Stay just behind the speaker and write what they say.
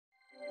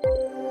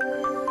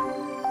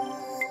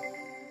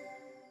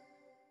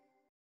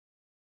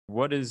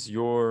what is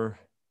your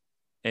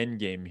end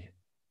game?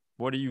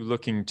 What are you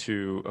looking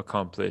to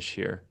accomplish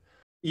here?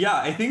 Yeah,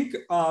 I think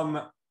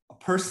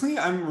personally,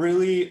 I'm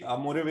really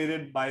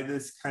motivated by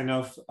this kind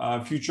of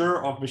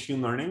future of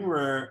machine learning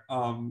where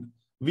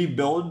we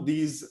build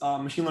these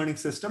machine learning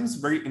systems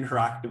very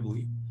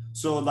interactively.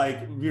 So like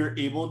we're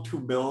able to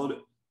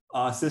build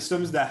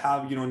systems that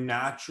have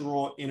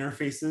natural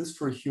interfaces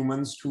for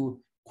humans to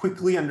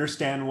quickly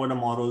understand what a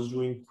model is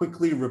doing,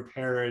 quickly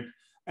repair it,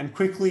 and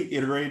quickly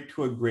iterate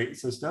to a great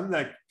system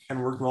that can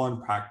work well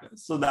in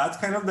practice. So that's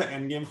kind of the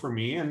end game for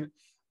me. And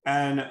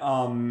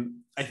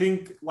I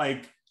think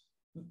like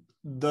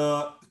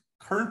the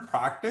current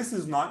practice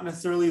is not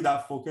necessarily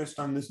that focused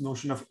on this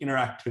notion of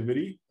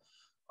interactivity.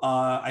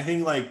 I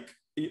think like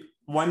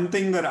one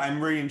thing that I'm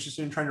very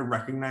interested in trying to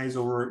recognize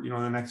over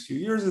the next few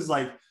years is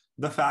like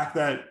the fact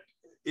that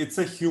it's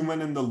a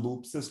human in the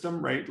loop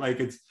system, right?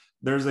 Like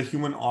there's a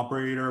human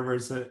operator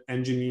versus an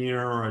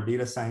engineer or a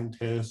data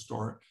scientist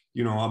or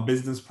a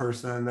business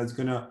person that's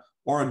gonna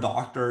or a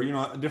doctor,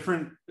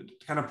 different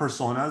kind of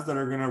personas that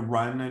are going to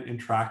run and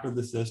interact with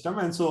the system.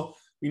 And so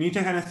we need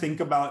to kind of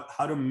think about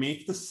how to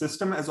make the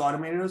system as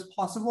automated as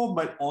possible,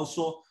 but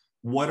also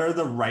what are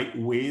the right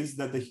ways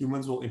that the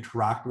humans will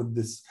interact with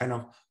this kind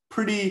of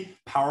pretty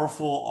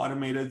powerful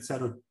automated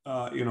set of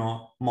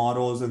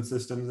models and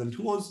systems and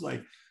tools,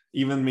 like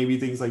even maybe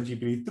things like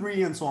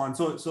GPT-3 and so on.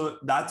 So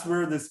that's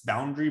where this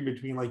boundary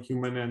between like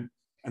human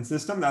and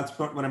system, that's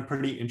what I'm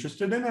pretty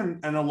interested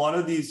in. And a lot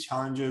of these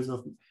challenges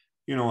of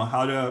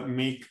how to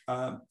make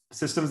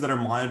systems that are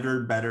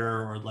monitored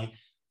better or like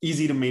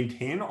easy to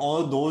maintain, all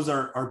of those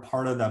are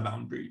part of that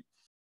boundary.